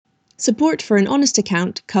Support for an honest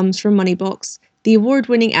account comes from Moneybox, the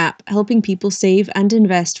award-winning app helping people save and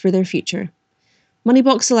invest for their future.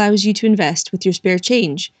 Moneybox allows you to invest with your spare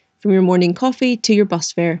change, from your morning coffee to your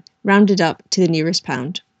bus fare, rounded up to the nearest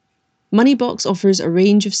pound. Moneybox offers a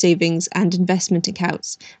range of savings and investment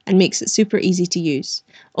accounts and makes it super easy to use.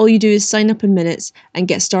 All you do is sign up in minutes and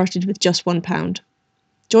get started with just £1.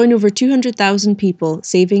 Join over 200,000 people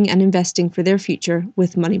saving and investing for their future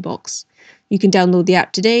with Moneybox. You can download the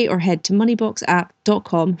app today or head to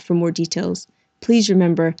moneyboxapp.com for more details. Please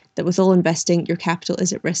remember that with all investing, your capital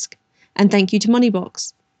is at risk. And thank you to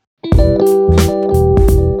Moneybox.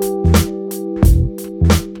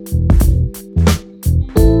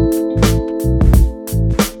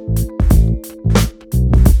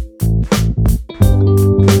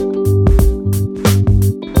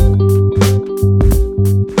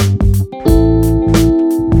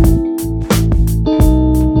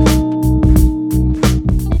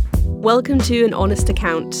 Welcome to An Honest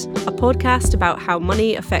Account, a podcast about how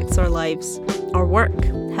money affects our lives, our work,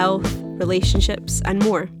 health, relationships, and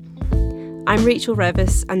more. I'm Rachel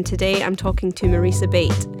Revis, and today I'm talking to Marisa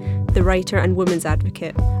Bate, the writer and women's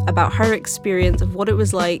advocate, about her experience of what it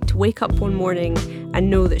was like to wake up one morning and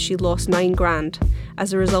know that she'd lost $9,000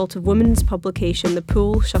 as a result of women's publication The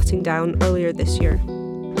Pool shutting down earlier this year.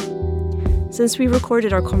 Since we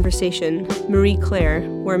recorded our conversation, Marie Claire,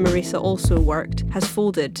 where Marisa also worked, has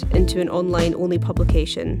folded into an online-only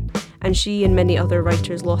publication, and she and many other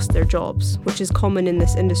writers lost their jobs, which is common in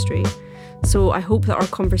this industry. So I hope that our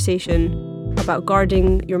conversation about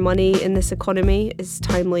guarding your money in this economy is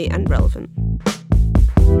timely and relevant.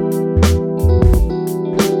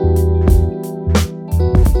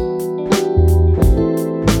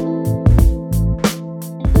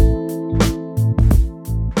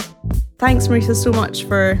 Thanks, Marisa, so much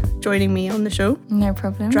for joining me on the show. No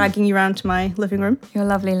problem. Dragging you around to my living room. Your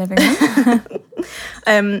lovely living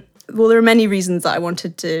room. Well, there are many reasons that I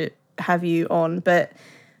wanted to have you on, but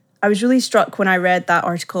I was really struck when I read that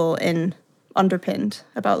article in Underpinned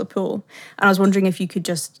about the pool. And I was wondering if you could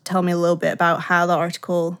just tell me a little bit about how the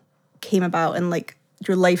article came about and like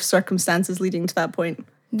your life circumstances leading to that point.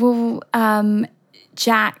 Well,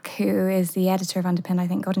 Jack, who is the editor of Underpinned, I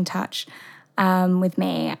think, got in touch with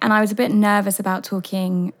me. And I was a bit nervous about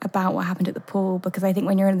talking about what happened at the pool because I think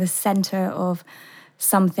when you're in the centre of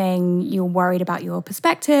something, you're worried about your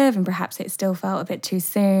perspective and perhaps it still felt a bit too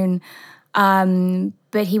soon.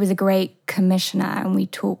 But he was a great commissioner and we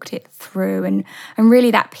talked it through. And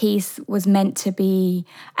really that piece was meant to be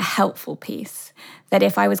a helpful piece. That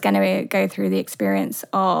if I was going to go through the experience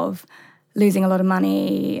of losing a lot of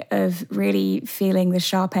money, of really feeling the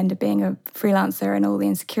sharp end of being a freelancer and all the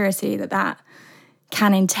insecurity that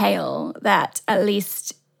can entail, that at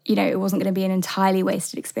least, you know, it wasn't going to be an entirely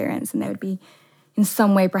wasted experience and there would be, in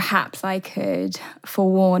some way, perhaps I could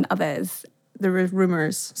forewarn others. There were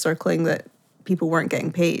rumours circling that people weren't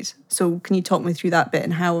getting paid. So can you talk me through that bit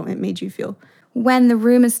and how it made you feel? When the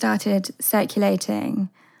rumours started circulating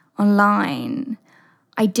online,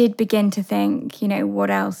 I did begin to think, you know, what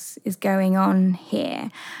else is going on here?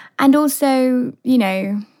 And also, you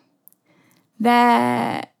know,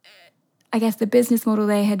 I guess the business model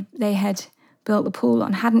they had built the pool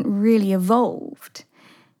on hadn't really evolved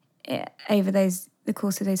over the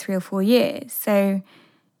course of those 3 or 4 years. So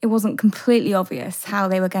it wasn't completely obvious how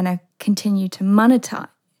they were going to continue to monetize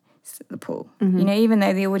the pool. Mm-hmm. You know, even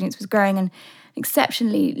though the audience was growing and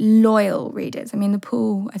exceptionally loyal readers. I mean, the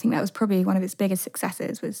pool, I think that was probably one of its biggest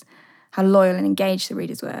successes, was how loyal and engaged the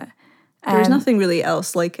readers were. There's nothing really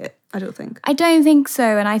else like it, I don't think. I don't think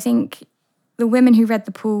so. And I think the women who read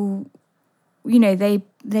the pool, you know,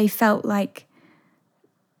 they felt like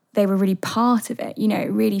they were really part of it. You know, it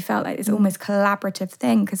really felt like this almost collaborative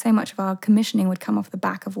thing because so much of our commissioning would come off the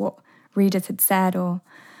back of what readers had said or...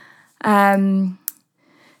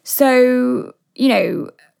 So, you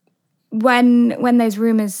know, when those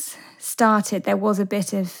rumours started, there was a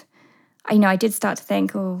bit of, you know, I did start to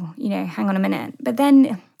think, oh, you know, hang on a minute. But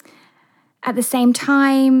then at the same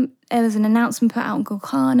time, there was an announcement put out on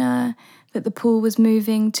Gawkhana that the pool was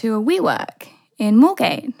moving to a WeWork in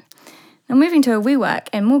Moorgate. Now, moving to a WeWork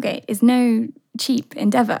in Moorgate is no cheap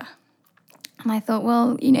endeavour. And I thought,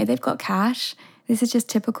 well, you know, they've got cash. This is just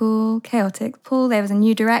typical chaotic pool. There was a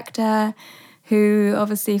new director who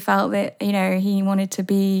obviously felt that, you know, he wanted to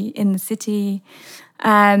be in the city.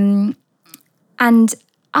 And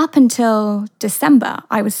up until December,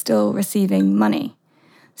 I was still receiving money.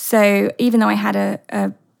 So even though I had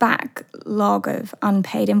a backlog of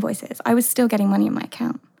unpaid invoices, I was still getting money in my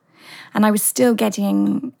account. And I was still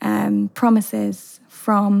getting promises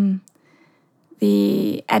from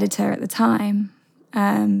the editor at the time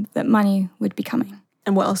that money would be coming.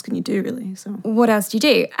 And what else can you do, really? So what else do you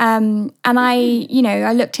do? And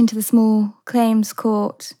I looked into the small claims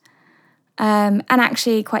court, and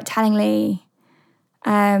actually, quite tellingly,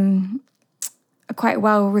 a quite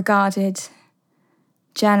well-regarded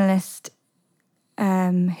journalist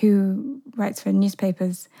who writes for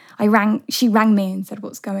newspapers. She rang me and said,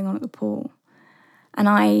 "What's going on at the pool?" And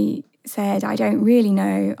I said, "I don't really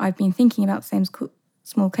know. I've been thinking about the same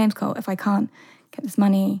small claims court if I can't get this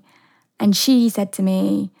money." And she said to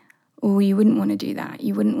me, "Oh, you wouldn't want to do that.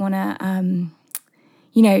 You wouldn't want to,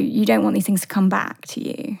 you don't want these things to come back to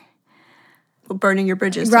you." Well, burning your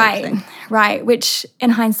bridges type thing. Right. Which,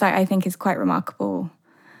 in hindsight, I think is quite remarkable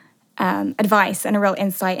advice and a real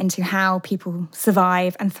insight into how people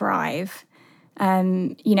survive and thrive,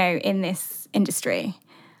 in this industry.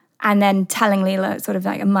 And then tellingly, sort of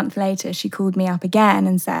like a month later, she called me up again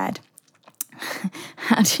and said,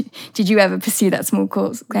 did you ever pursue that small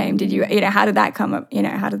court claim? Did you, how did that come up?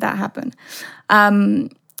 How did that happen?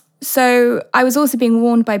 So I was also being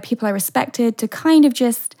warned by people I respected to kind of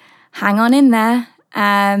just hang on in there,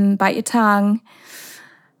 bite your tongue.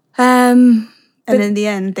 And in the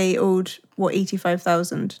end, they owed,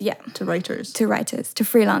 85,000 to writers? To writers, to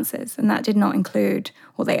freelancers. And that did not include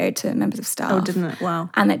what they owed to members of staff. Oh, didn't it? Wow.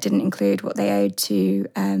 And that didn't include what they owed to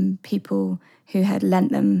people who had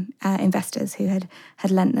lent them, investors who had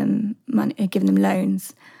lent them money, given them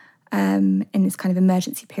loans in this kind of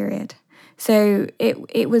emergency period. So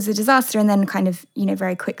it was a disaster. And then kind of,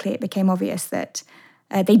 very quickly it became obvious that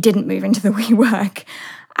they didn't move into the WeWork,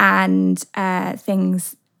 and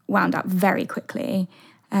things wound up very quickly.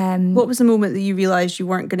 What was the moment that you realised you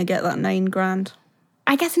weren't going to get that $9,000?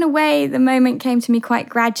 I guess in a way the moment came to me quite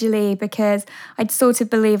gradually, because I'd sort of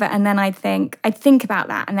believe it, and then I'd think about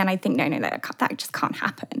that, and then I'd think, no, that just can't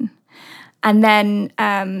happen. And then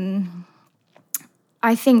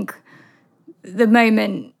I think the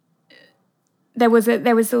moment there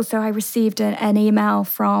was also, I received an email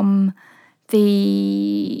from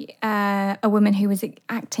a woman who was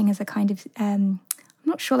acting as a kind of I'm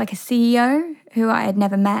not sure, like a CEO who I had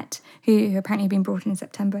never met, who apparently had been brought in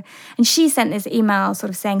September. And she sent this email sort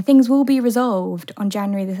of saying things will be resolved on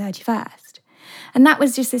January the 31st. And that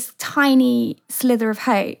was just this tiny slither of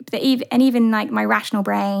hope that even like my rational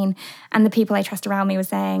brain and the people I trust around me were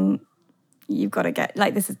saying, you've got to get,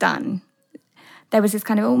 like, this is done. There was this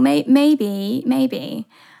kind of, maybe.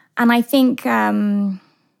 And I think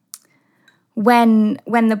when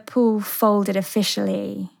the pool folded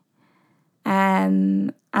officially,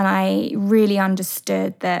 and I really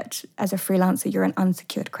understood that as a freelancer, you're an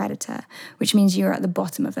unsecured creditor, which means you're at the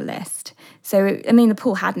bottom of the list. So, the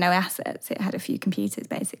pool had no assets. It had a few computers,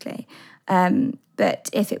 basically. But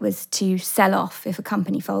if it was to sell off, if a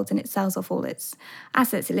company folds and it sells off all its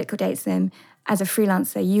assets, it liquidates them, as a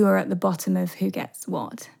freelancer, you are at the bottom of who gets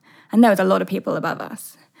what. And there was a lot of people above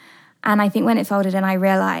us. And I think when it folded and I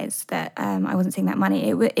realised that I wasn't seeing that money,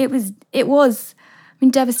 it was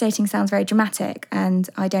devastating sounds very dramatic, and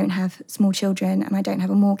I don't have small children and I don't have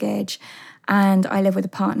a mortgage, and I live with a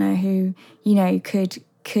partner who,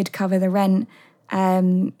 could cover the rent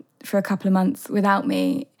for a couple of months without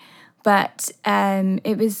me. But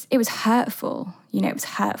it was hurtful, it was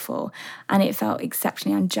hurtful, and it felt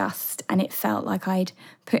exceptionally unjust, and it felt like I'd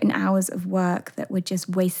put in hours of work that were just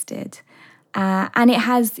wasted. And it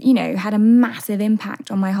has, had a massive impact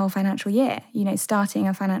on my whole financial year. Starting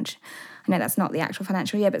I know that's not the actual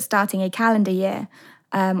financial year, but starting a calendar year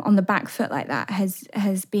on the back foot like that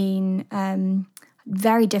has been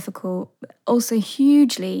very difficult, also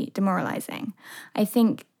hugely demoralising. I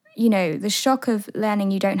think, the shock of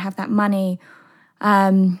learning you don't have that money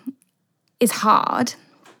is hard.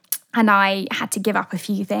 And I had to give up a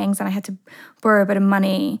few things, and I had to borrow a bit of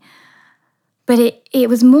money. But it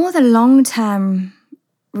was more the long-term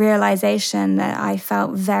realisation that I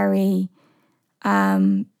felt very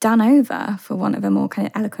done over, for want of a more kind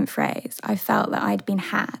of eloquent phrase. I felt that I'd been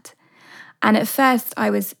had. And at first I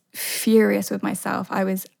was furious with myself. I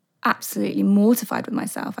was absolutely mortified with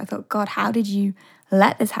myself. I thought, God, how did you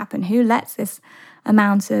let this happen? Who lets this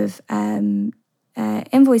amount of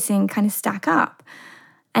invoicing kind of stack up?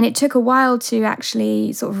 And it took a while to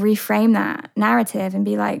actually sort of reframe that narrative and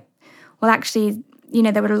be like, well, actually,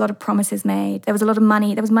 there were a lot of promises made. There was a lot of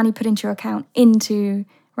money. There was money put into your account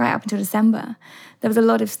right up until December. There was a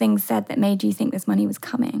lot of things said that made you think this money was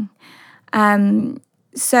coming.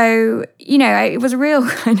 So, it was a real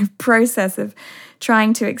kind of process of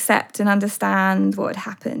trying to accept and understand what had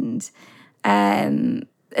happened,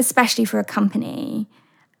 especially for a company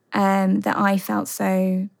that I felt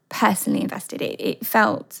so personally invested in. It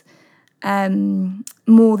felt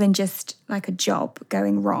more than just like a job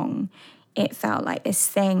going wrong. It felt like this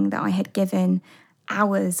thing that I had given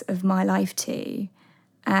hours of my life to,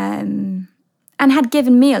 and had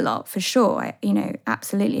given me a lot for sure.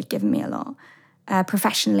 Absolutely had given me a lot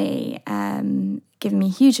professionally, given me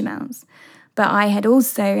huge amounts. But I had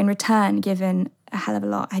also, in return, given a hell of a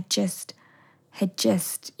lot. Had just,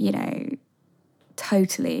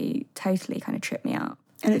 totally kind of tripped me up.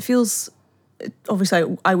 And it feels,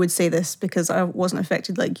 obviously, I would say this because I wasn't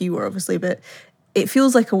affected like you were, obviously, but it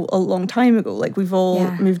feels like a long time ago. Like we've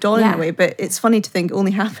all moved on in a way, but it's funny to think it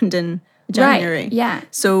only happened in January. Right. Yeah.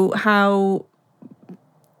 So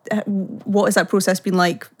what has that process been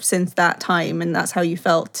like since that time, and that's how you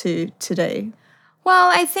felt to today?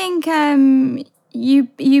 Well, I think you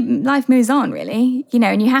life moves on, really,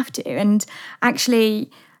 and you have to. And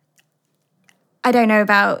actually, I don't know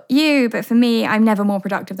about you, but for me, I'm never more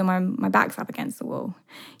productive than when my back's up against the wall,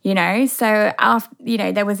 So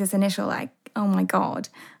after, there was this initial like, oh my God.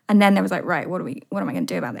 And then there was like, right, what am I going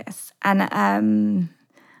to do about this? And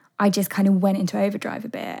I just kind of went into overdrive a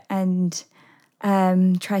bit and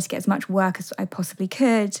tried to get as much work as I possibly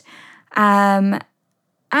could. And,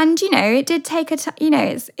 it did take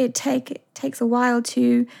it takes a while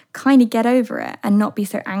to kind of get over it and not be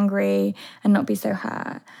so angry and not be so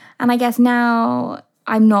hurt. And I guess now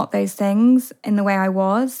I'm not those things in the way I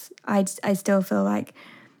was. I still feel like,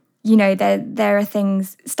 there are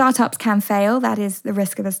things, startups can fail. That is the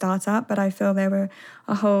risk of a startup. But I feel there were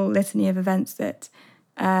a whole litany of events that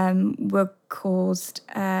were caused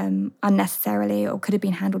unnecessarily or could have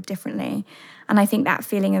been handled differently. And I think that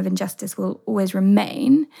feeling of injustice will always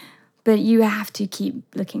remain, but you have to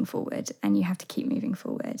keep looking forward and you have to keep moving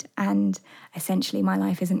forward. And essentially my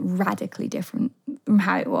life isn't radically different from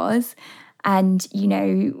how it was. And,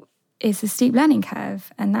 it's a steep learning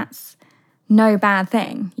curve, and that's no bad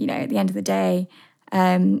thing. At the end of the day,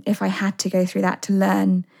 if I had to go through that to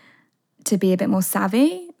learn to be a bit more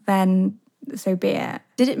savvy, then so be it.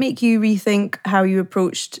 Did it make you rethink how you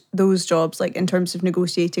approached those jobs, like in terms of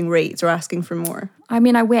negotiating rates or asking for more? I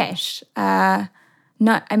mean, I wish. The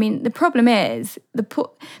problem is the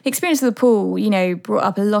experience of the pool, brought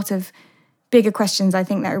up a lot of bigger questions, I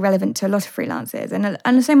think, that are relevant to a lot of freelancers.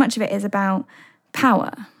 And so much of it is about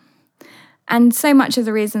power. And so much of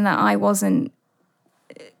the reason that I wasn't,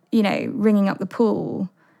 ringing up the pool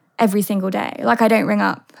every single day, like I don't ring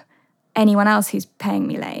up anyone else who's paying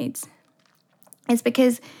me late, it's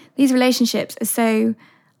because these relationships are so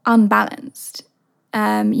unbalanced.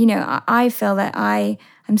 I feel that I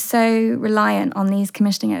am so reliant on these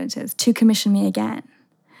commissioning editors to commission me again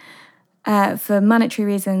for monetary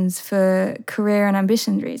reasons, for career and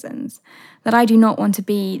ambition reasons, that I do not want to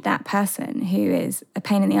be that person who is a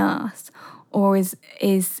pain in the arse or is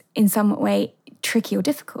in some way tricky or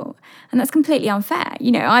difficult. And that's completely unfair.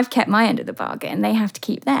 I've kept my end of the bargain. They have to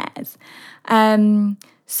keep theirs.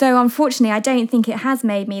 So unfortunately, I don't think it has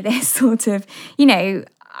made me this sort of,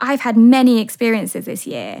 I've had many experiences this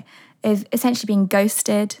year of essentially being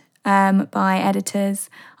ghosted by editors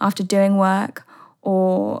after doing work,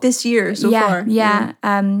 or this year so far. Yeah.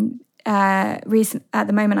 Recent at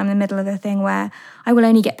the moment, I'm in the middle of a thing where I will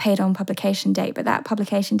only get paid on publication date, but that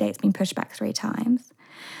publication date's been pushed back 3 times.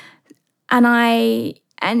 And I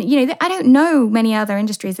don't know many other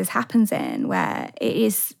industries this happens in, where it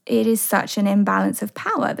is such an imbalance of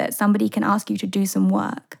power that somebody can ask you to do some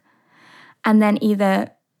work and then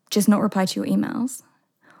either just not reply to your emails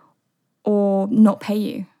or not pay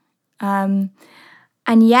you. And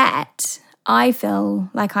yet I feel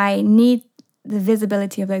like I need the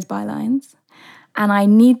visibility of those bylines, and I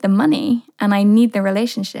need the money, and I need the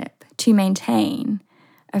relationship to maintain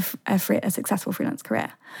a successful freelance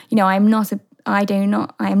career. I am not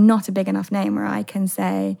a big enough name where I can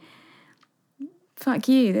say, fuck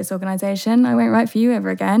you, this organisation, I won't write for you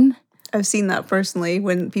ever again. I've seen that personally.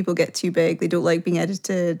 When people get too big, they don't like being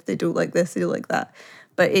edited, they don't like this, they don't like that.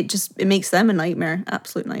 But it makes them a nightmare,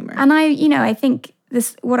 absolute nightmare. And I think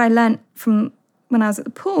what I learned from when I was at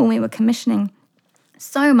the pool, we were commissioning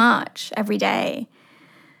so much every day.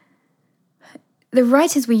 The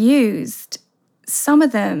writers we used, some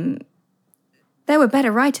of them, there were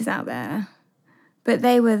better writers out there, but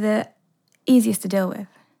they were the easiest to deal with.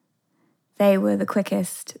 They were the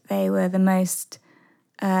quickest. They were the most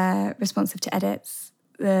responsive to edits,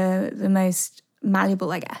 the most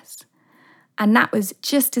malleable, I guess. And that was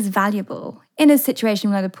just as valuable in a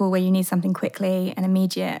situation like the pool, where you need something quickly and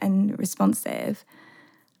immediate and responsive,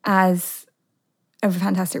 as a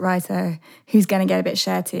fantastic writer who's going to get a bit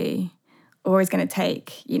shirty or is going to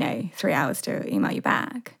take, 3 hours to email you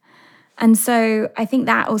back. And so I think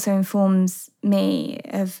that also informs me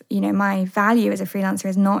of, my value as a freelancer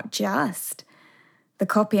is not just the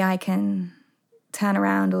copy I can turn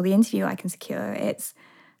around or the interview I can secure. It's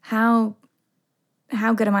how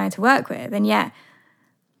good am I to work with? And yet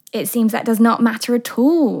it seems that does not matter at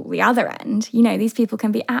all, the other end. These people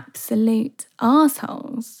can be absolute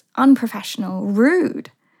arseholes, unprofessional,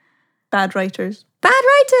 rude. Bad writers. Bad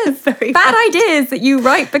writers. Very bad ideas that you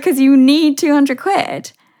write because you need 200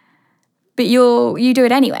 quid. But you do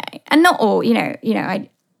it anyway. And not all, I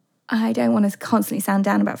don't want to constantly sound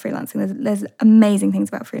down about freelancing. There's amazing things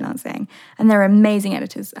about freelancing. And there are amazing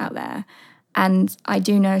editors out there. And I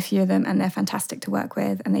do know a few of them, and they're fantastic to work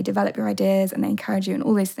with, and they develop your ideas, and they encourage you, and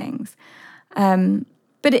all those things.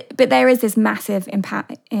 But there is this massive power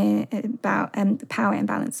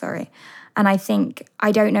imbalance. And I think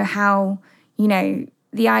I don't know how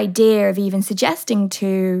the idea of even suggesting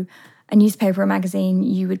to a newspaper or magazine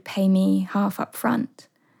you would pay me half up front.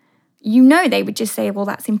 They would just say, well,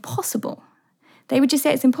 that's impossible. They would just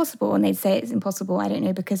say it's impossible, and they'd say it's impossible, I don't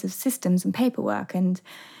know, because of systems and paperwork and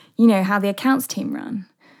how the accounts team run.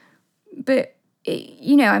 But,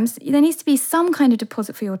 there needs to be some kind of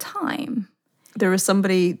deposit for your time. There was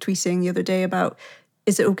somebody tweeting the other day about,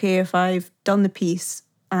 is it okay if I've done the piece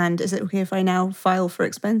and is it okay if I now file for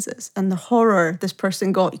expenses? And the horror this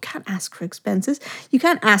person got, you can't ask for expenses. You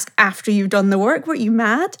can't ask after you've done the work. Were you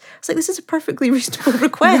mad? It's like, this is a perfectly reasonable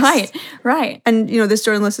request. Right. And, this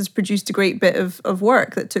journalist has produced a great bit of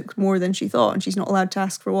work that took more than she thought, and she's not allowed to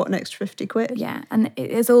ask for, an extra 50 quid? Yeah, and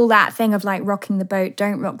it's all that thing of like rocking the boat.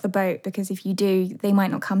 Don't rock the boat, because if you do, they might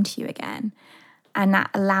not come to you again. And that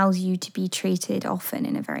allows you to be treated often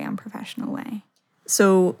in a very unprofessional way.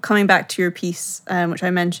 So coming back to your piece, which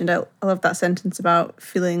I mentioned, I love that sentence about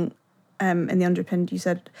feeling, in the underpinned, you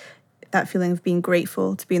said that feeling of being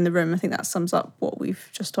grateful to be in the room. I think that sums up what we've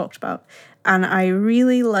just talked about. And I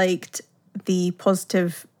really liked the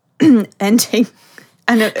positive ending.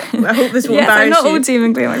 And I hope this will embarrass you. I'm not all doom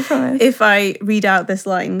and gloom, I promise. If I read out this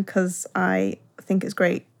line, because I think it's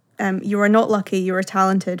great. You are not lucky, you are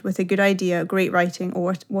talented with a good idea, great writing,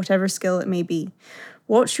 or whatever skill it may be.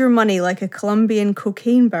 Watch your money like a Colombian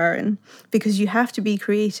cocaine baron, because you have to be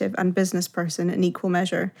creative and business person in equal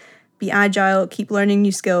measure. Be agile, keep learning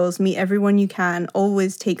new skills, meet everyone you can,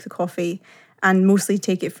 always take the coffee, and mostly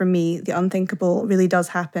take it from me. The unthinkable really does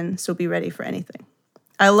happen, so be ready for anything.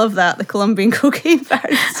 I love that, the Colombian cocaine baron.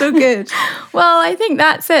 It's so good. Well, I think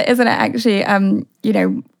that's it, isn't it? Actually,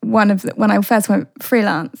 when I first went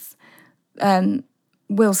freelance,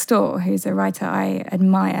 Will Storr, who's a writer I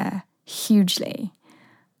admire hugely,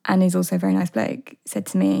 and is also a very nice bloke, said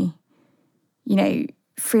to me,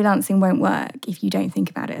 freelancing won't work if you don't think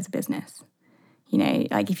about it as a business.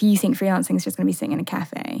 Like if you think freelancing is just going to be sitting in a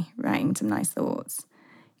cafe, writing some nice thoughts,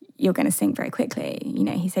 you're going to sink very quickly.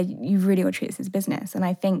 He said, you really ought to treat this as a business. And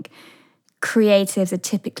I think creatives are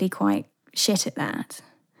typically quite shit at that.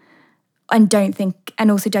 And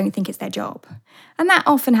also don't think it's their job. And that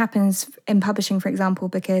often happens in publishing, for example,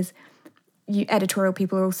 because editorial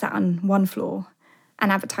people are all sat on one floor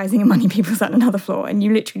and advertising and money people sat on another floor, and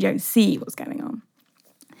you literally don't see what's going on.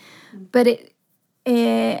 But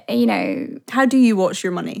how do you watch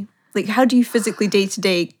your money? Like, how do you physically day to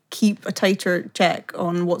day keep a tighter check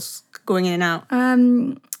on what's going in and out?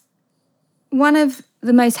 One of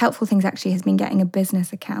the most helpful things actually has been getting a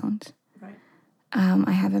business account. Right.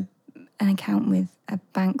 I have an account with a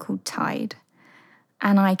bank called Tide,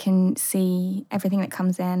 and I can see everything that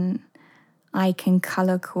comes in. I can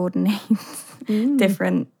colour coordinate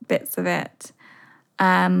different bits of it.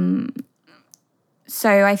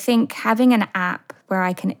 So I think having an app where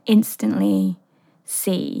I can instantly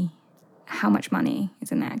see how much money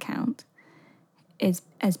is in that account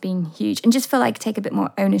has been huge. And just take a bit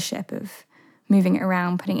more ownership of moving it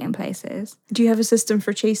around, putting it in places. Do you have a system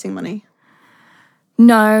for chasing money?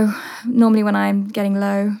 No, normally when I'm getting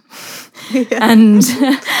low, and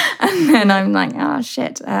then I'm like, oh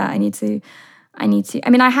shit, I need to. I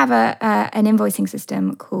mean, I have an invoicing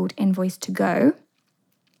system called Invoice2Go,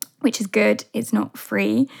 which is good. It's not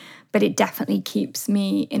free, but it definitely keeps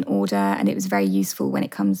me in order, and it was very useful when it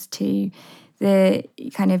comes to the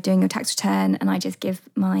kind of doing your tax return. And I just give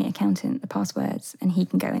my accountant the passwords, and he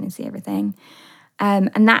can go in and see everything.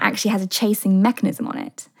 And that actually has a chasing mechanism on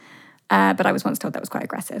it. But I was once told that was quite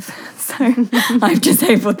aggressive. So I've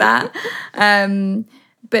disabled that.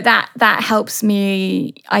 But that helps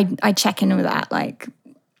me. I check in with that like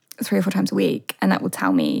 3 or 4 times a week, and that will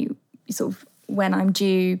tell me sort of when I'm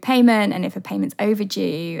due payment and if a payment's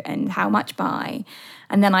overdue and how much by.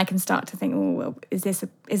 And then I can start to think, oh, well, is this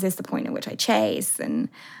the point at which I chase? And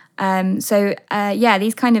This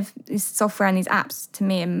software and these apps to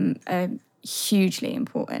me are hugely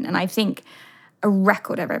important. And I think a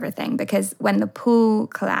record of everything, because when the pool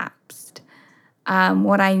collapsed,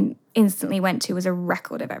 what I instantly went to was a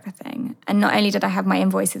record of everything. And not only did I have my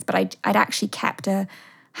invoices, but I'd actually kept a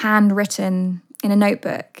handwritten in a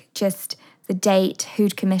notebook, just the date,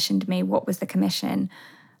 who'd commissioned me, what was the commission,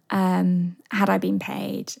 had I been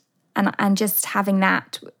paid. And just having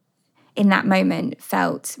that in that moment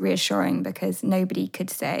felt reassuring, because nobody could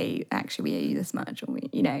say, actually, we owe you this much, or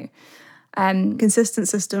consistent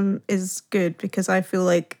system is good, because I feel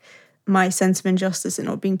like my sense of injustice at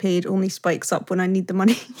not being paid only spikes up when I need the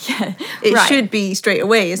money. Yeah, it should be straight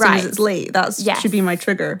away as soon as it's late. That should be my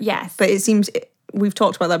trigger. Yes, but it seems we've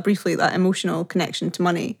talked about that briefly, that emotional connection to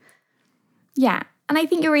money. Yeah, and I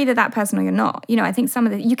think you're either that person or you're not. I think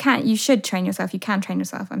you should train yourself. You can train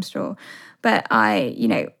yourself, I'm sure. But I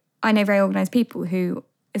know very organised people who,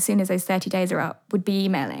 as soon as those 30 days are up, would be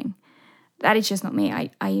emailing. That is just not me.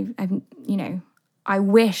 I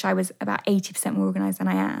wish I was about 80% more organised than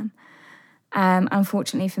I am.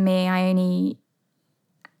 Unfortunately for me, I only,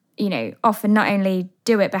 often not only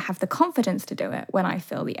do it, but have the confidence to do it when I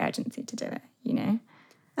feel the urgency to do it,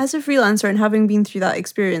 As a freelancer and having been through that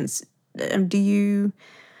experience, are you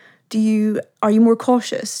more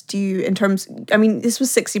cautious? This was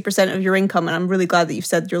 60% of your income, and I'm really glad that you've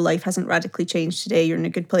said your life hasn't radically changed today, you're in a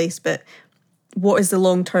good place, but what is the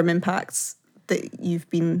long-term impacts that you've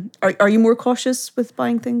been, are you more cautious with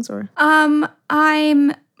buying things, or?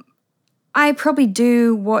 I probably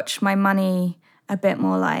do watch my money a bit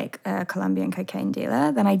more like a Colombian cocaine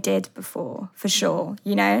dealer than I did before, for sure,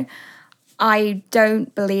 I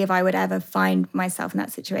don't believe I would ever find myself in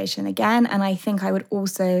that situation again. And I think I would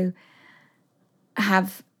also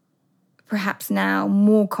have perhaps now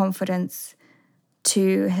more confidence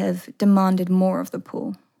to have demanded more of the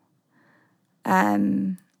pool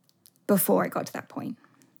before I got to that point.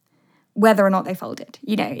 Whether or not they folded,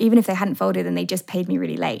 even if they hadn't folded and they just paid me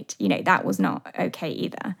really late, that was not okay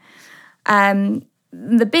either.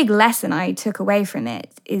 The big lesson I took away from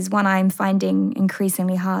it is one I'm finding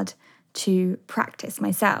increasingly hard to practice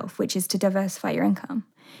myself, which is to diversify your income.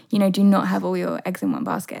 Do not have all your eggs in one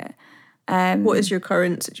basket. What is your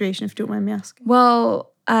current situation, if you don't mind me asking?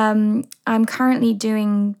 Well, I'm currently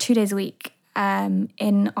doing 2 days a week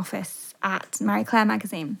in office at Marie Claire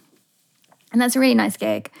magazine. And that's a really nice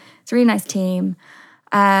gig. It's a really nice team.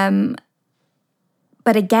 But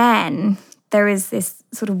again, there is this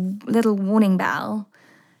sort of little warning bell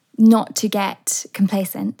not to get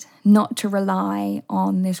complacent, not to rely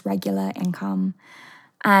on this regular income.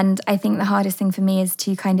 And I think the hardest thing for me is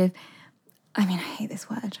to I hate this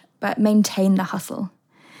word, but maintain the hustle,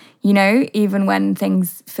 even when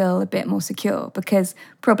things feel a bit more secure, because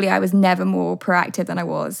probably I was never more proactive than I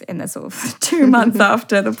was in the sort of 2 months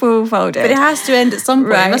after the pool folded. But it has to end at some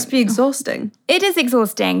point. Right. It must be exhausting. It is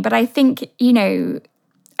exhausting, but I think,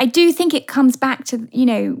 I do think it comes back to,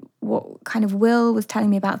 what kind of Will was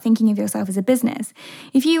telling me about thinking of yourself as a business.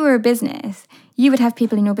 If you were a business, you would have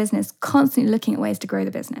people in your business constantly looking at ways to grow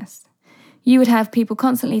the business. You would have people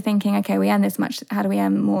constantly thinking, okay, we earn this much, how do we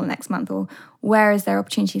earn more next month? Or where is there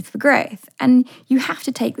opportunities for growth? And you have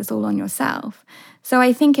to take this all on yourself. So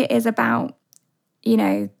I think it is about,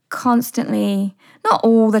 constantly, not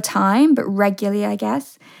all the time, but regularly, I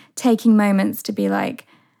guess, taking moments to be like,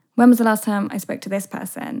 when was the last time I spoke to this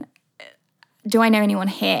person? Do I know anyone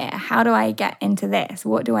here? How do I get into this?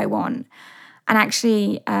 What do I want? And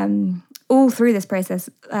actually, all through this process,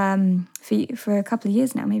 for a couple of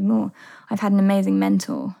years now, maybe more, I've had an amazing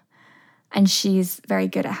mentor, and she's very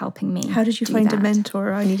good at helping me. How did you find a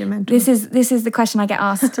mentor? I need a mentor. This is the question I get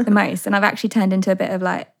asked the most, and I've actually turned into a bit of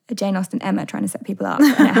like a Jane Austen Emma trying to set people up,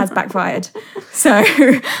 and it has backfired. So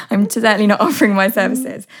I'm certainly not offering my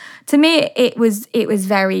services. To me, it was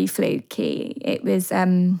very fluky. It was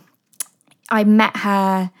I met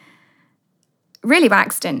her really by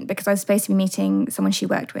accident, because I was supposed to be meeting someone she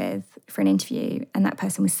worked with for an interview, and that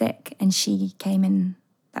person was sick, and she came in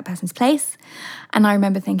that person's place. And I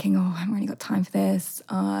remember thinking, I haven't really got time for this.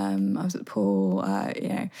 I was at the pool,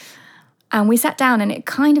 And we sat down, and it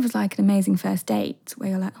kind of was like an amazing first date where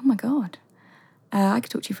you're like, oh my God, I could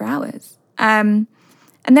talk to you for hours. And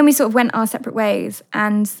then we sort of went our separate ways,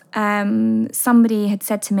 and somebody had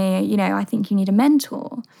said to me, I think you need a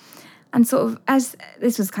mentor. And sort of as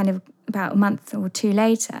this was kind of about a month or two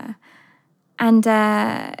later, and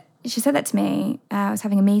she said that to me. I was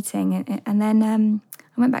having a meeting, and then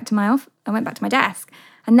I went back to my desk,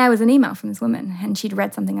 And there was an email from this woman, and she'd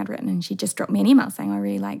read something I'd written, and she just dropped me an email saying, I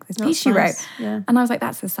really like this piece you wrote. Yeah. And I was like,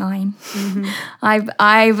 that's a sign.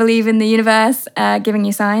 I believe in the universe giving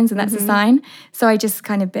you signs, and that's a sign. So I just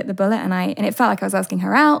kind of bit the bullet, and it felt like I was asking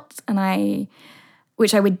her out,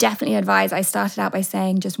 which I would definitely advise. I started out by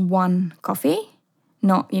saying just one coffee.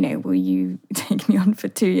 Not, will you take me on for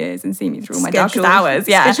 2 years and see me through all my darkest hours?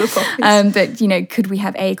 Yeah. But, could we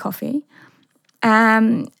have a coffee?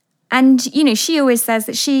 And, she always says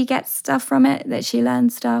that she gets stuff from it, that she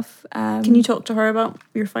learns stuff. Can you talk to her about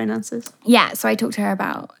your finances? Yeah, so I talked to her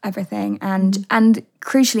about everything. And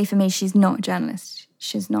crucially for me, she's not a journalist.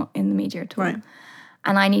 She's not in the media at all. Right.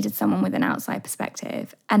 And I needed someone with an outside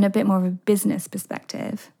perspective and a bit more of a business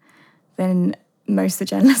perspective than most of the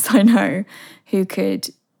journalists I know, who could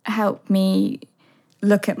help me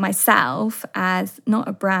look at myself as not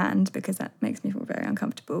a brand, because that makes me feel very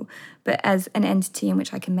uncomfortable, but as an entity in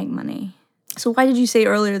which I can make money. So why did you say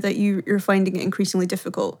earlier that you're finding it increasingly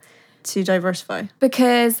difficult to diversify?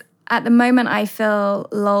 Because at the moment I feel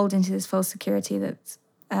lulled into this false security that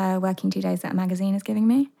working 2 days at a magazine is giving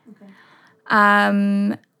me. Okay.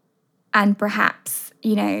 And perhaps,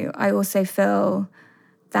 I also feel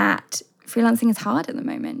that freelancing is hard at the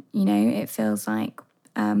moment. It feels like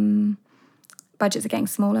budgets are getting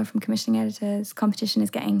smaller from commissioning editors. Competition is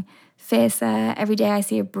getting fiercer. Every day I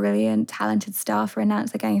see a brilliant, talented staffer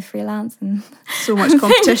announce they're going freelance. And so much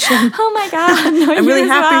competition. Oh my God. I'm really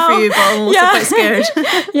happy for you, but I'm also quite scared.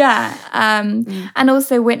 Yeah. And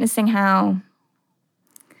also witnessing how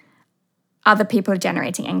other people are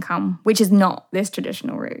generating income, which is not this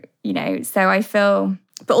traditional route, So I feel...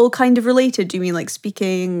 But all kind of related? Do you mean like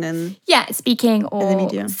speaking and... Yeah, speaking or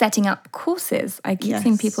setting up courses. I keep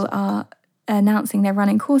seeing people are announcing they're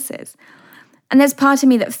running courses. And there's part of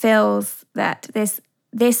me that feels that this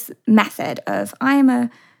method of, I am a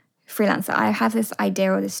freelancer, I have this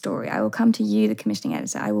idea or this story, I will come to you, the commissioning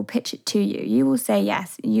editor, I will pitch it to you, you will say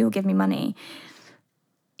yes, you will give me money,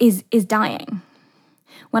 is dying.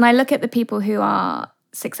 When I look at the people who are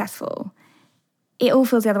successful, it all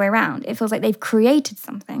feels the other way around. It feels like they've created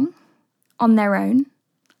something on their own,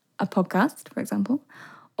 a podcast, for example,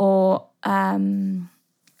 or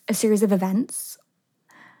a series of events,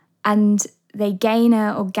 and they gain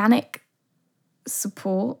an organic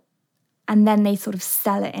support, and then they sort of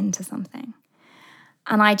sell it into something.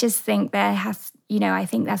 And I just think I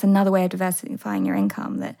think that's another way of diversifying your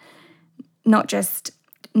income, that not just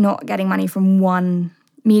not getting money from one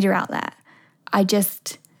media outlet. I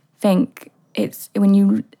just think it's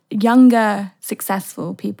when younger,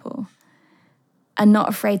 successful people are not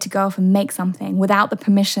afraid to go off and make something without the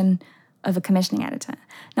permission of a commissioning editor.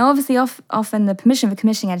 Now, obviously, often the permission of a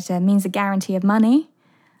commissioning editor means a guarantee of money,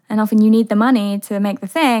 and often you need the money to make the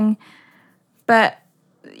thing. But,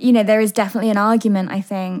 there is definitely an argument, I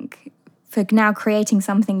think, for now creating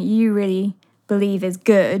something you really believe is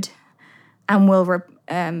good and will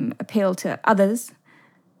appeal to others,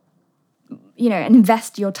 and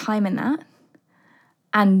invest your time in that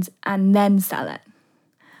and then sell it.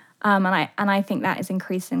 And I think that is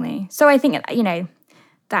increasingly... So I think,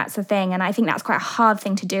 that's the thing. And I think that's quite a hard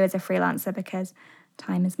thing to do as a freelancer, because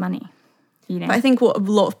time is money, But I think what a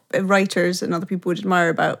lot of writers and other people would admire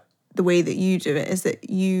about the way that you do it is that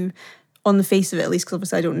you, on the face of it at least, because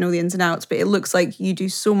obviously I don't know the ins and outs, but it looks like you do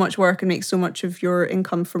so much work and make so much of your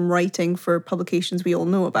income from writing for publications we all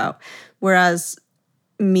know about. Whereas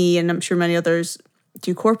me, and I'm sure many others,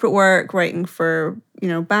 do corporate work, writing for,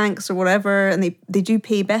 banks or whatever, and they do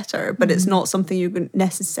pay better, but it's not something you're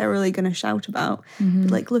necessarily going to shout about.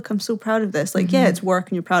 Like, look, I'm so proud of this. Like, yeah, it's work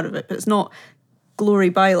and you're proud of it, but it's not glory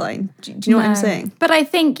byline. Do you know what I'm saying? But I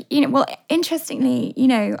think, interestingly,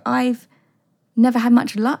 I've never had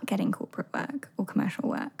much luck getting corporate work or commercial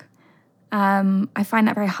work. I find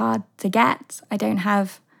that very hard to get. I don't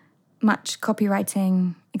have much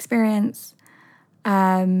copywriting experience.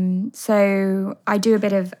 So I do a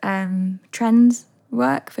bit of trends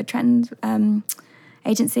work for trends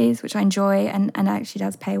agencies, which I enjoy and actually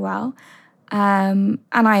does pay well. And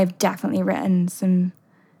I have definitely written some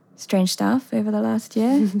strange stuff over the last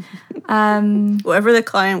year. Whatever the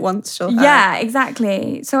client wants, she'll have. Yeah,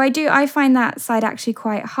 exactly. So I find that side actually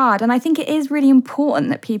quite hard. And I think it is really important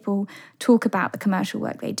that people talk about the commercial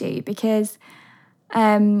work they do, because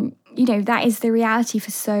that is the reality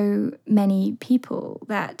for so many people,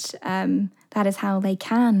 that that is how they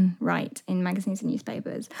can write in magazines and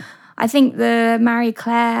newspapers. I think the Marie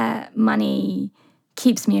Claire money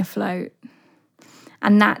keeps me afloat.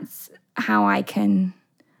 And that's how I can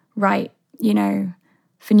write,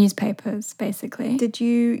 for newspapers, basically. Did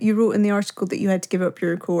you wrote in the article that you had to give up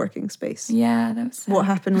your co-working space? Yeah, that was sad. What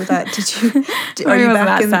happened with that? Are you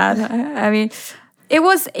back in that sad? I mean, it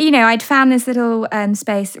was, I'd found this little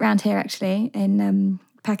space around here actually in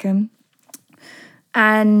Peckham,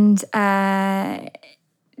 and I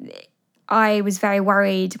was very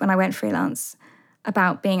worried when I went freelance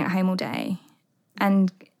about being at home all day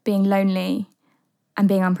and being lonely and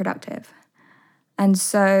being unproductive. And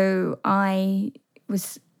so I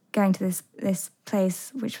was going to this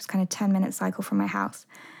place, which was kind of 10-minute cycle from my house.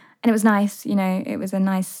 And it was nice, it was a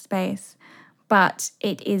nice space. But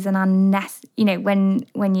it is an unnecessary, when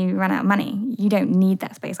you run out of money, you don't need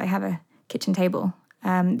that space. I have a kitchen table.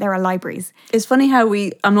 There are libraries. It's funny how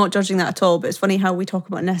I'm not judging that at all, but it's funny how we talk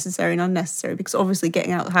about necessary and unnecessary, because obviously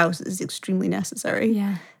getting out of the house is extremely necessary.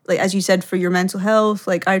 Yeah. Like, as you said, for your mental health,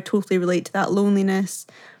 like, I totally relate to that loneliness.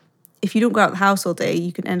 If you don't go out of the house all day,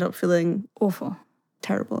 you can end up feeling awful.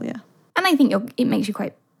 Terrible, yeah. And I think it makes you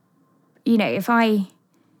quite, if I've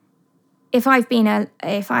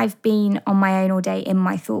been on my own all day in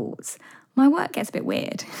my thoughts, my work gets a bit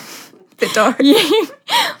weird. Bit dark.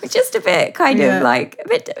 Just a bit kind of like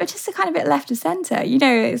just a kind of bit left of center.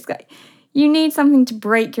 It's like you need something to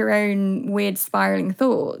break your own weird spiraling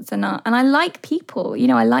thoughts. And I like people.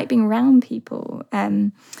 I like being around people.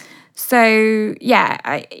 So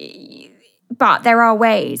yeah, but there are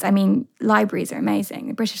ways. I mean, libraries are amazing.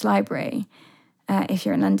 The British Library, if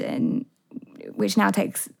you're in London, which now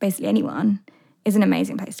takes basically anyone, is an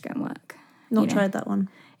amazing place to go and work. Not tried that one.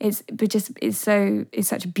 It's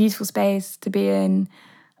such a beautiful space to be in.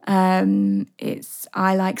 I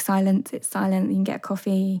like silence. It's silent. You can get a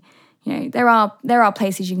coffee. There are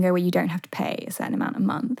places you can go where you don't have to pay a certain amount a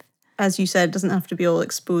month. As you said, it doesn't have to be all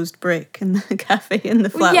exposed brick in the cafe and the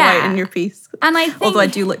flat white in your piece. And I think, although I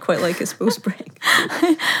do quite like exposed brick.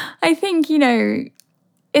 I think,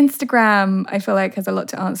 Instagram, I feel like, has a lot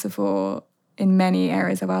to answer for in many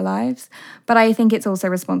areas of our lives. But I think it's also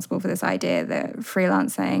responsible for this idea that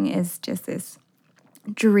freelancing is just this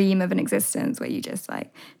dream of an existence where you just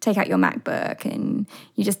take out your MacBook and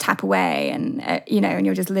you just tap away and, and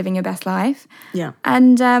you're just living your best life. Yeah.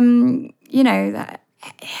 And, that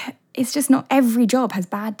it's just not every job has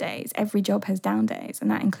bad days. Every job has down days. And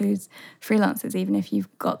that includes freelancers, even if you've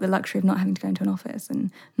got the luxury of not having to go into an office and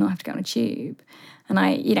not have to go on a tube.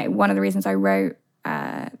 And one of the reasons I wrote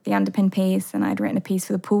the Underpin piece, and I'd written a piece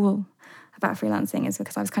for The Pool about freelancing, is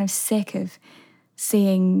because I was kind of sick of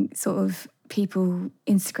seeing sort of people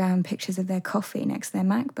Instagram pictures of their coffee next to their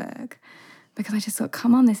MacBook. Because I just thought,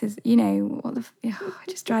 come on, this is, it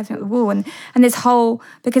just drives me up the wall. And this whole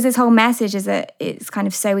message is that it's kind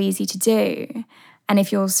of so easy to do. And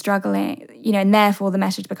if you're struggling, and therefore the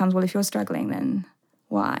message becomes, well, if you're struggling, then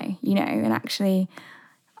why? And actually,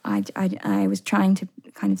 I was trying to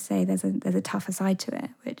kind of say there's a tougher side to it,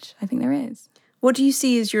 which I think there is. What do you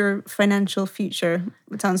see as your financial future?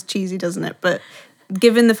 It sounds cheesy, doesn't it? But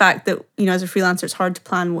given the fact that, as a freelancer, it's hard to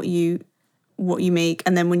plan what you make,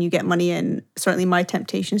 and then when you get money in, certainly my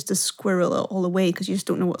temptation is to squirrel it all away because you just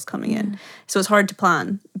don't know what's coming in. So it's hard to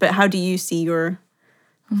plan. But how do you see your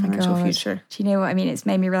financial future? Do you know what I mean? It's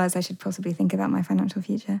made me realise I should possibly think about my financial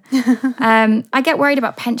future. I get worried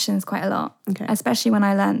about pensions quite a lot, especially when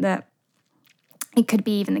I learned that it could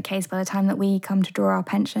be even the case by the time that we come to draw our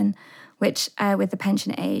pension, which with the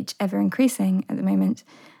pension age ever increasing at the moment,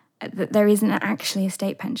 that there isn't actually a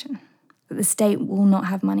state pension. That the state will not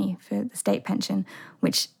have money for the state pension,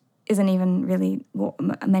 which isn't even really what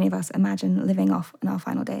many of us imagine living off in our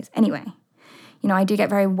final days. Anyway, I do get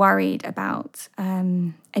very worried about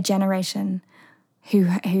a generation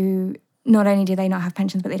who not only do they not have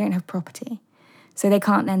pensions, but they don't have property. So they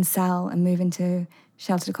can't then sell and move into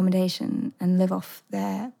sheltered accommodation and live off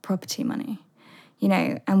their property money,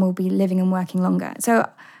 and will be living and working longer. So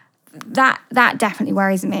that definitely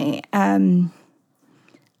worries me.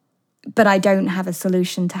 But I don't have a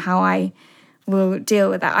solution to how I will deal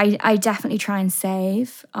with that. I definitely try and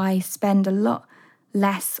save. I spend a lot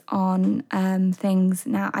less on things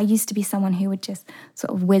now. I used to be someone who would just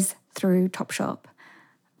sort of whiz through Topshop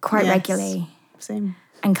quite regularly. Same.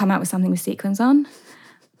 And come out with something with sequins on.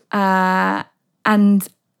 And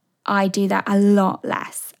I do that a lot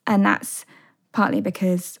less. And that's partly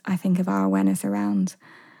because I think of our awareness around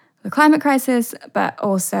the climate crisis, but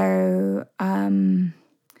also...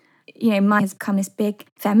 money has become this big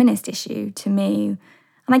feminist issue to me.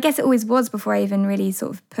 And I guess it always was before I even really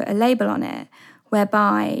sort of put a label on it,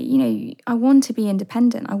 whereby, I want to be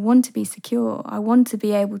independent. I want to be secure. I want to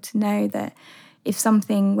be able to know that if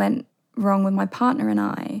something went wrong with my partner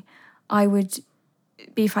and I would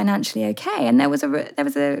be financially okay. And there was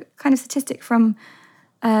a kind of statistic from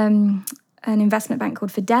an investment bank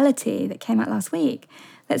called Fidelity that came out last week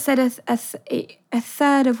that said a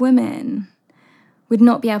third of women would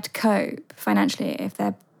not be able to cope financially if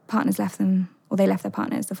their partners left them or they left their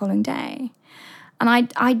partners the following day. And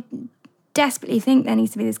I desperately think there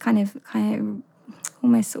needs to be this kind of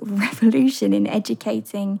almost sort of revolution in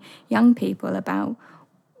educating young people about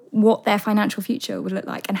what their financial future would look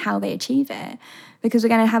like and how they achieve it, because we're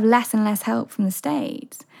going to have less and less help from the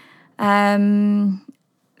state.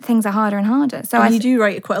 Things are harder and harder. So you do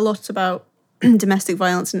write quite a lot about domestic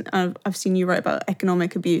violence, and I've seen you write about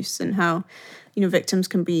economic abuse and how, victims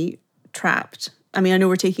can be trapped. I mean, I know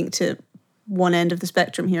we're taking it to one end of the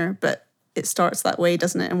spectrum here, but it starts that way,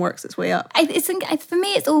 doesn't it, and works its way up. For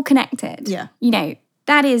me, it's all connected. Yeah.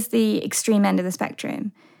 That is the extreme end of the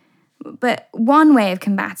spectrum. But one way of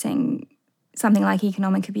combating something like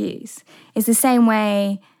economic abuse is the same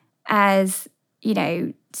way as,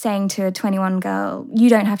 saying to a 21 girl, you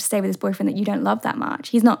don't have to stay with this boyfriend that you don't love that much.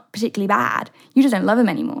 He's not particularly bad. You just don't love him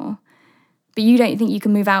anymore. But you don't think you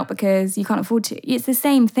can move out because you can't afford to. It's the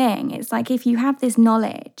same thing. It's like if you have this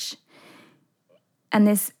knowledge, and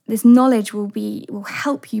this knowledge will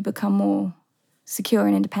help you become more secure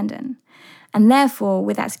and independent. And therefore,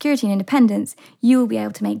 with that security and independence, you will be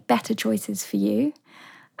able to make better choices for you.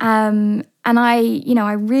 And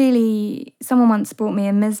someone once brought me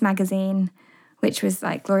a Ms. magazine, which was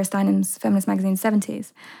like Gloria Steinem's feminist magazine in the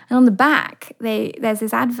 70s. And on the back, there's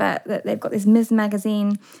this advert that they've got this Ms.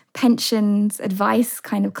 magazine pensions advice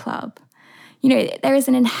kind of club. There is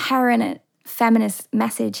an inherent feminist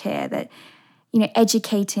message here that,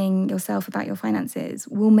 educating yourself about your finances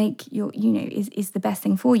will make is the best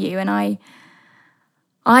thing for you. And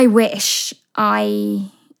I wish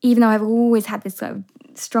even though I've always had this sort of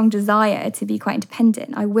strong desire to be quite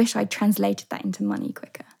independent, I wish I translated that into money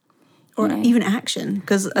quicker. Or even action.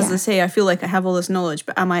 Because as I say, I feel like I have all this knowledge,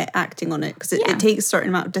 but am I acting on it? Because it takes a certain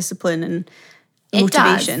amount of discipline and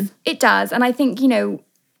motivation. It does. And I think,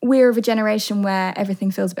 we're of a generation where everything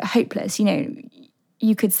feels a bit hopeless.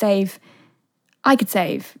 I could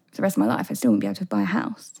save the rest of my life. I still wouldn't be able to buy a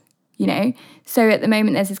house, So at the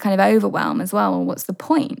moment, there's this kind of overwhelm as well. Well, what's the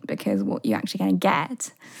point? Because what you're actually going to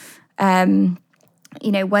get,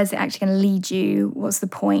 where's it actually going to lead you? What's the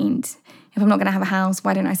point? If I'm not going to have a house,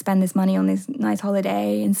 why don't I spend this money on this nice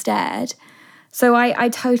holiday instead? So I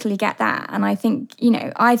totally get that. And I think,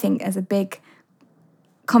 there's a big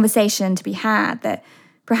conversation to be had that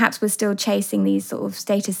perhaps we're still chasing these sort of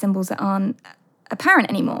status symbols that aren't apparent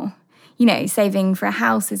anymore. Saving for a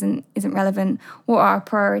house isn't relevant. What are our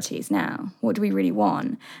priorities now? What do we really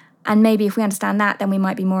want? And maybe if we understand that, then we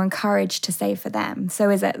might be more encouraged to save for them.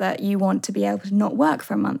 So is it that you want to be able to not work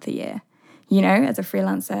for a month a year? As a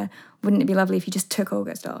freelancer, wouldn't it be lovely if you just took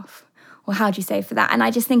August off? Or how do you save for that? And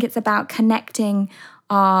I just think it's about connecting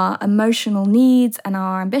our emotional needs and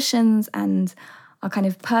our ambitions and our kind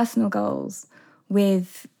of personal goals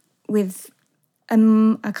with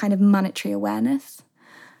a kind of monetary awareness.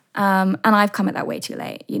 And I've come at that way too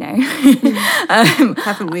late,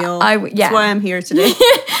 Haven't we all? That's why I'm here today.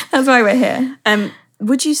 That's why we're here.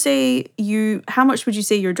 Would you say how much would you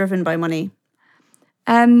say you're driven by money?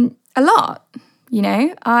 A lot,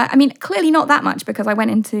 I mean, clearly not that much because I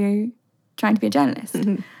went into trying to be a journalist.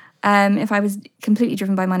 Mm-hmm. If I was completely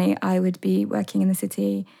driven by money, I would be working in the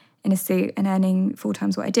city in a suit and earning 4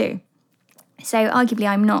 times what I do. So arguably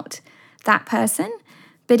I'm not that person.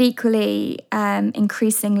 But equally,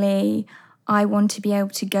 increasingly, I want to be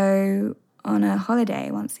able to go on a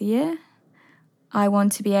holiday once a year. I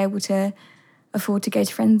want to be able to afford to go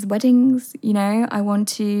to friends' weddings. I want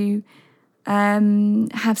to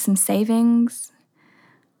have some savings.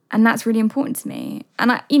 And that's really important to me. And,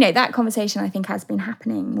 that conversation I think has been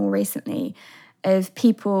happening more recently of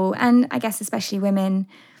people, and I guess especially women,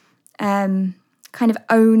 kind of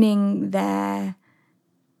owning their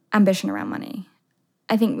ambition around money.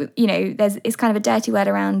 I think, it's kind of a dirty word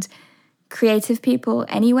around creative people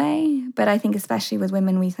anyway, but I think especially with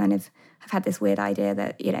women, we kind of have had this weird idea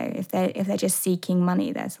that, if they're just seeking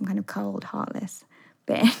money, they're some kind of cold, heartless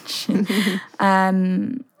bitch.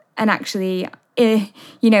 And actually,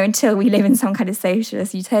 until we live in some kind of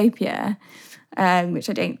socialist utopia, which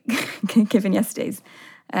I don't, given yesterday's,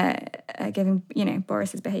 given,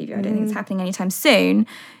 Boris's behaviour, I don't think it's happening anytime soon.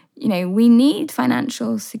 We need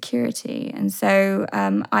financial security. And so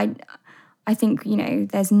I think,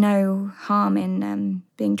 there's no harm in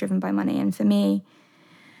being driven by money. And for me,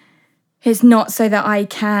 it's not so that I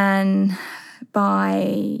can buy,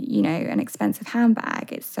 an expensive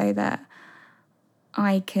handbag. It's so that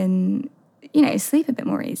I can, sleep a bit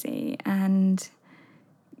more easy and,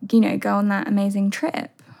 go on that amazing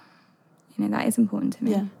trip. that is important to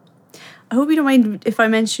me. Yeah. I hope you don't mind if I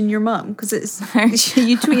mention your mum, because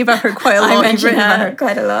you tweet about her quite a lot. I mention her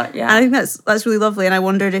quite a lot, yeah. And I think that's really lovely. And I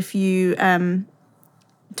wondered if you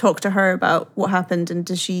talk to her about what happened, and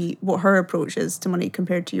what her approach is to money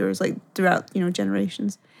compared to yours, like throughout,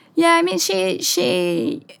 generations. Yeah, I mean,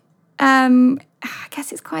 she I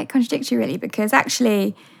guess it's quite contradictory, really, because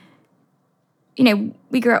actually,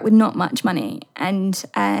 we grew up with not much money, and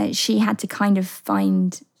she had to kind of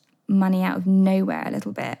find money out of nowhere a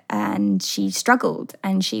little bit, and she struggled,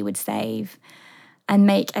 and she would save and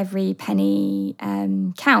make every penny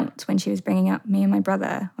count when she was bringing up me and my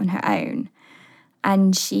brother on her own.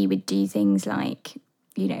 And she would do things like,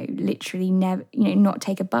 literally never, not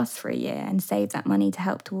take a bus for a year and save that money to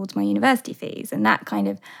help towards my university fees. And that kind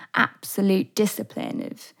of absolute discipline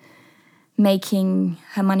of making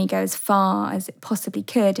her money go as far as it possibly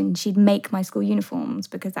could. And she'd make my school uniforms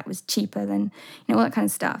because that was cheaper than, all that kind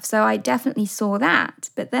of stuff. So I definitely saw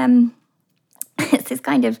that. But then it's this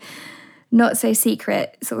kind of not so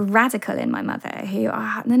secret sort of radical in my mother who,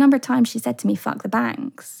 the number of times she said to me, fuck the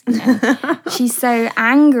banks. She's so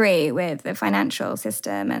angry with the financial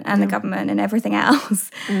system and the government and everything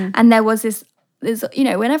else. And there was this,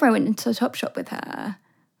 whenever I went into a Topshop with her,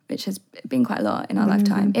 which has been quite a lot in our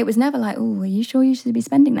lifetime, it was never like, oh, are you sure you should be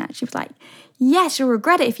spending that? She was like, yes, you'll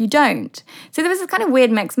regret it if you don't. So there was this kind of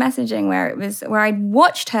weird mixed messaging where I'd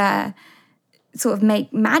watched her sort of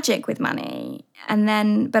make magic with money.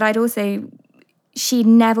 But I'd also, she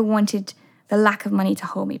never wanted the lack of money to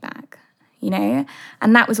hold me back, and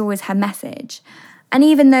that was always her message. And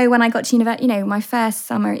even though when I got to university, my first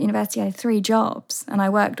summer at university, I had 3 jobs and I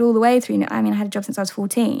worked all the way through. I mean, I had a job since I was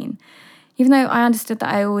 14. Even though I understood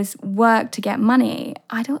that I always worked to get money,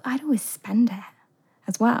 I'd always spend it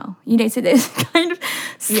as well. So there's kind of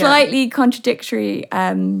slightly contradictory,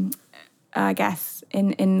 I guess,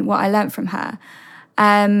 in what I learned from her.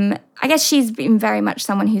 I guess she's been very much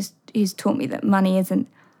someone who's taught me that money isn't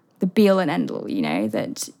the be-all and end-all,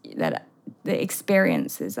 that the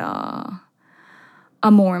experiences are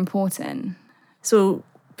more important. So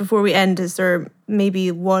before we end, is there maybe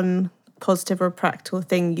one positive or practical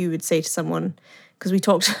thing you would say to someone? Because we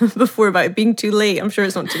talked before about it being too late. I'm sure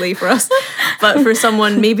it's not too late for us. But for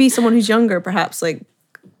someone who's younger, perhaps, like,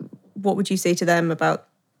 what would you say to them about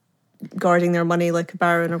guarding their money like a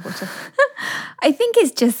baron or whatever? I think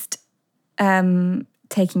it's just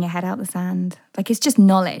taking your head out the sand. Like, it's just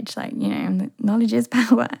knowledge. Like, knowledge is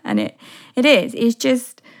power, and it is.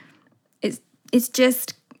 It's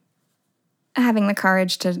just having the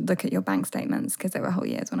courage to look at your bank statements, because there were whole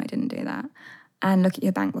years when I didn't do that, and look at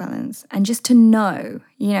your bank balance, and just to know.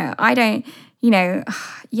 I don't.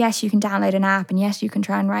 Yes, you can download an app, and yes, you can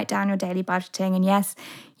try and write down your daily budgeting, and yes,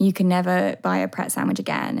 you can never buy a Pret sandwich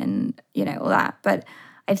again, and all that. But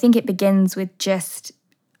I think it begins with just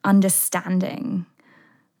understanding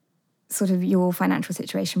sort of your financial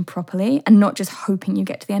situation properly, and not just hoping you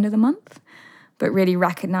get to the end of the month, but really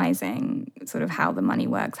recognizing sort of how the money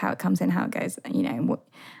works, how it comes in, how it goes,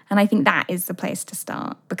 and I think that is the place to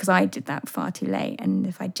start, because I did that far too late. And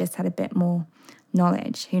if I just had a bit more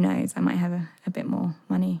knowledge, who knows, I might have a bit more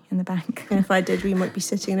money in the bank. And if I did, we might be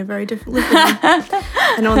sitting in a very different living room.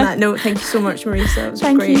 And on that note, thank you so much, Marisa. It was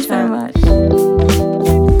thank great. Thank you so much.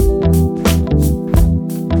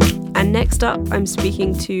 And next up, I'm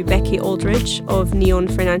speaking to Becky Aldridge of Neon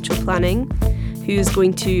Financial Planning, who is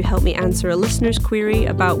going to help me answer a listener's query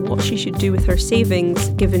about what she should do with her savings,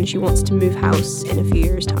 given she wants to move house in a few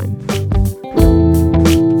years' time.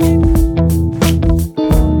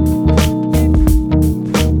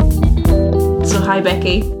 So hi,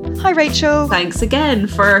 Becky. Hi, Rachel. Thanks again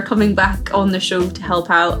for coming back on the show to help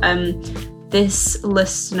out. This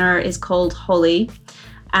listener is called Holly,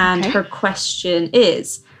 and her question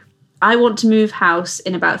is, I want to move house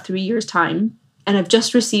in about 3 years' time, and I've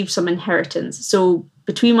just received some inheritance. So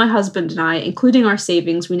between my husband and I, including our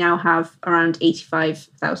savings, we now have around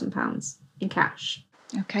 £85,000 in cash.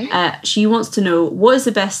 Okay. She wants to know, what is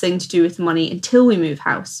the best thing to do with the money until we move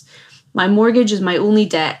house? My mortgage is my only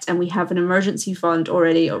debt, and we have an emergency fund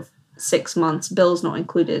already of 6 months, bills not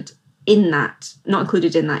included in that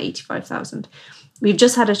 85,000. We've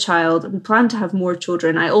just had a child. We plan to have more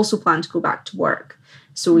children. I also plan to go back to work.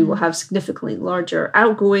 So we will have significantly larger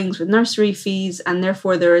outgoings with nursery fees, and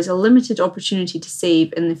therefore there is a limited opportunity to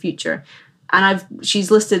save in the future. And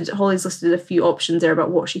Holly's listed a few options there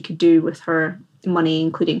about what she could do with her money,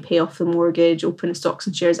 including pay off the mortgage, open a stocks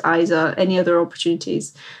and shares ISA, any other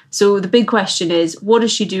opportunities. So the big question is, what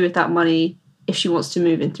does she do with that money if she wants to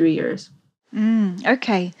move in 3 years?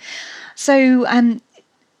 Okay. So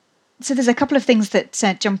So there's a couple of things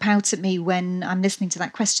that jump out at me when I'm listening to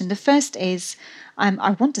that question. The first is,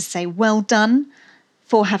 I want to say well done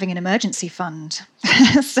for having an emergency fund.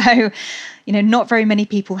 So, not very many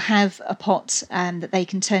people have a pot that they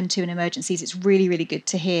can turn to in emergencies. It's really, really good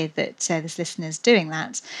to hear that this listener's doing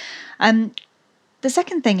that. The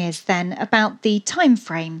second thing is then about the time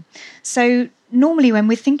frame. So normally when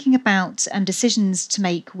we're thinking about decisions to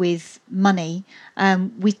make with money,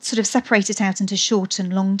 we sort of separate it out into short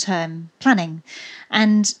and long-term planning.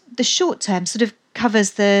 And the short term sort of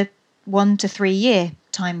covers the 1 to 3 year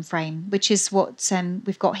time frame, which is what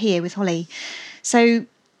we've got here with Holly. So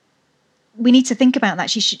we need to think about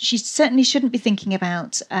that. She certainly shouldn't be thinking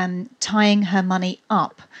about tying her money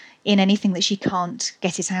up in anything that she can't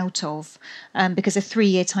get it out of, because a 3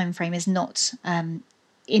 year time frame is not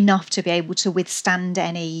enough to be able to withstand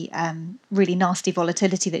any really nasty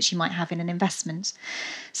volatility that she might have in an investment.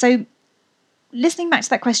 So listening back to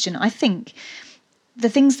that question, I think the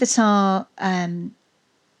things that are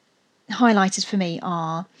highlighted for me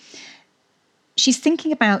are she's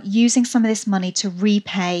thinking about using some of this money to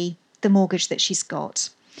repay the mortgage that she's got.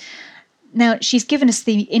 Now, she's given us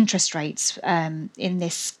the interest rates in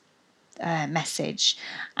this message,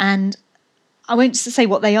 and I won't say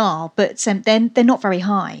what they are, but they're not very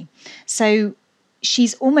high. So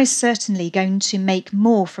she's almost certainly going to make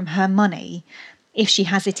more from her money if she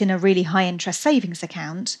has it in a really high interest savings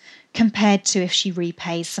account compared to if she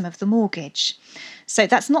repays some of the mortgage. So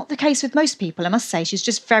that's not the case with most people, I must say. She's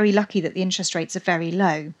just very lucky that the interest rates are very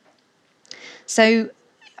low. So,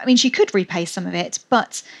 I mean, she could repay some of it,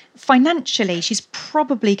 but financially, she's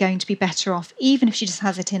probably going to be better off, even if she just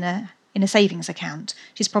has it in a savings account.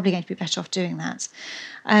 She's probably going to be better off doing that.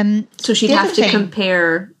 So she'd have to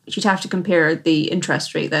compare the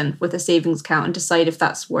interest rate then with a savings account and decide if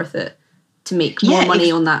that's worth it to make more money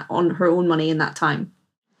on her own money in that time.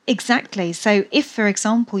 Exactly. So if, for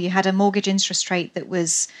example, you had a mortgage interest rate that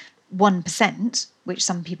was 1%, which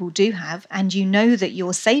some people do have, and you know that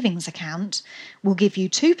your savings account will give you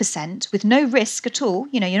 2% with no risk at all,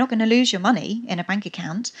 you're not going to lose your money in a bank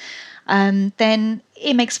account, then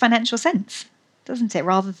it makes financial sense, doesn't it,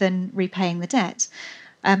 rather than repaying the debt.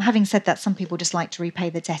 Having said that, some people just like to repay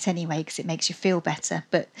the debt anyway because it makes you feel better.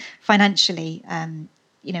 But financially,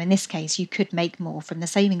 in this case, you could make more from the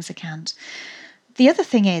savings account. The other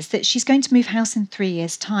thing is that she's going to move house in 3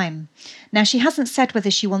 years' time. Now, she hasn't said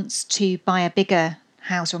whether she wants to buy a bigger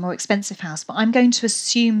house or a more expensive house, but I'm going to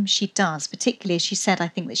assume she does, particularly as she said, I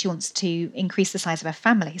think that she wants to increase the size of her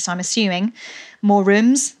family. So I'm assuming more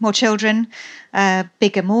rooms, more children,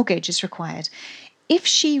 bigger mortgage is required. If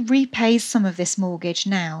she repays some of this mortgage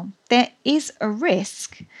now, there is a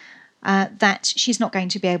risk that she's not going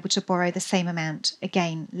to be able to borrow the same amount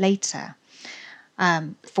again later.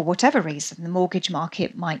 For whatever reason, the mortgage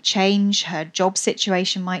market might change, her job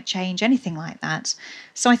situation might change, anything like that.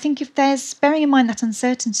 So I think if there's, bearing in mind that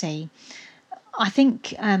uncertainty, I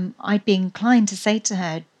think I'd be inclined to say to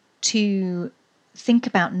her to think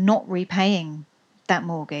about not repaying that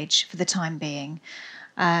mortgage for the time being,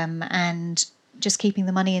 and just keeping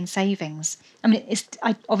the money in savings. I mean,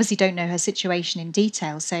 I obviously don't know her situation in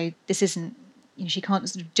detail, so this isn't, she can't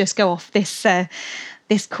sort of just go off this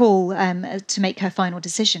call to make her final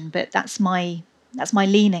decision, but that's my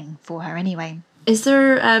leaning for her anyway. Is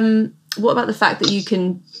there what about the fact that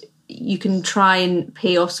you can try and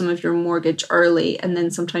pay off some of your mortgage early, and then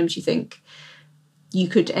sometimes you think you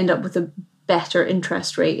could end up with a better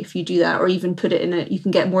interest rate if you do that, or even put it you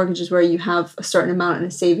can get mortgages where you have a certain amount in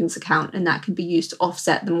a savings account and that can be used to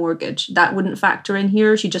offset the mortgage. That wouldn't factor in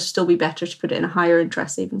here. It should just still be better to put it in a higher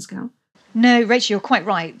interest savings account. No, Rachel, you're quite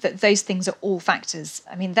right that those things are all factors.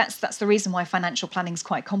 I mean, that's the reason why financial planning is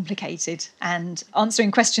quite complicated, and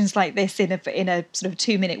answering questions like this in a sort of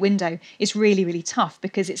 2-minute window is really, really tough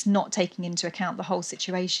because it's not taking into account the whole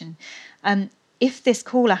situation. If this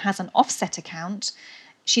caller has an offset account,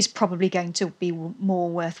 she's probably going to be more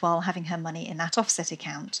worthwhile having her money in that offset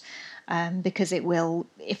account, because it will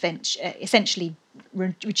essentially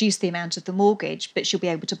reduce the amount of the mortgage, but she'll be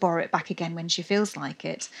able to borrow it back again when she feels like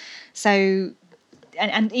it. So,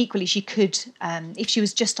 and equally, she could, if she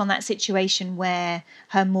was just on that situation where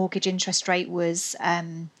her mortgage interest rate was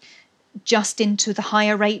just into the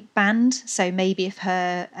higher rate band, so maybe if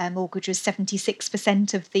her mortgage was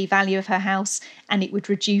 76% of the value of her house, and it would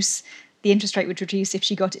reduce, the interest rate would reduce if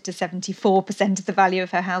she got it to 74% of the value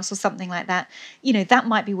of her house or something like that, that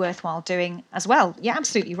might be worthwhile doing as well. You're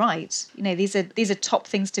absolutely right. These are top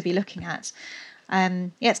things to be looking at.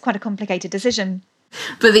 It's quite a complicated decision.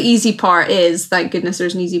 But the easy part is, thank goodness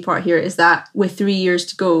there's an easy part here, is that with 3 years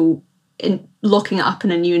to go, locking it up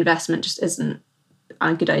in a new investment just isn't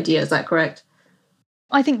a good idea. Is that correct?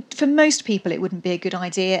 I think for most people it wouldn't be a good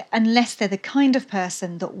idea unless they're the kind of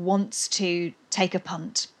person that wants to take a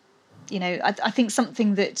punt. You know, I think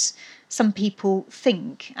something that some people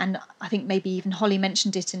think, and I think maybe even Holly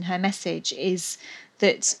mentioned it in her message, is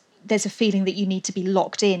that there's a feeling that you need to be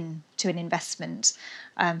locked in to an investment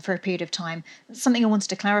for a period of time. Something I wanted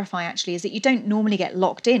to clarify actually is that you don't normally get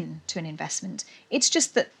locked in to an investment. It's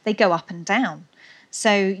just that they go up and down.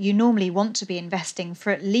 So you normally want to be investing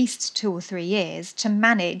for at least 2 or 3 years to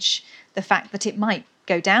manage the fact that it might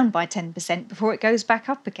go down by 10% before it goes back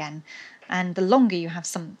up again. And the longer you have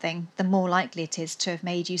something, the more likely it is to have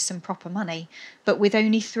made you some proper money. But with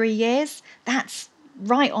only 3 years, that's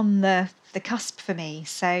right on the cusp for me.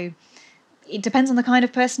 So it depends on the kind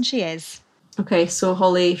of person she is. Okay, so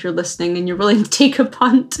Holly, if you're listening and you're willing to take a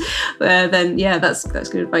punt, then yeah, that's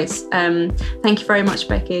good advice. Thank you very much,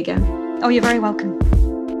 Becky, again. Oh, you're very welcome.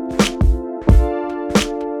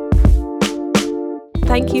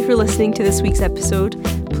 Thank you for listening to this week's episode.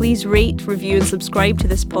 Please rate, review and subscribe to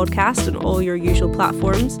this podcast on all your usual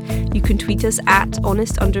platforms. You can tweet us at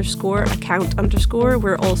honest_account_.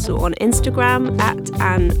 We're also on Instagram at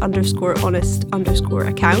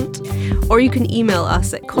 @an_honest_account. Or you can email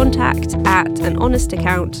us at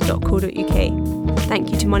contact@anhonestaccount.co.uk.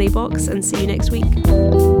 Thank you to Moneybox and see you next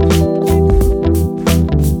week.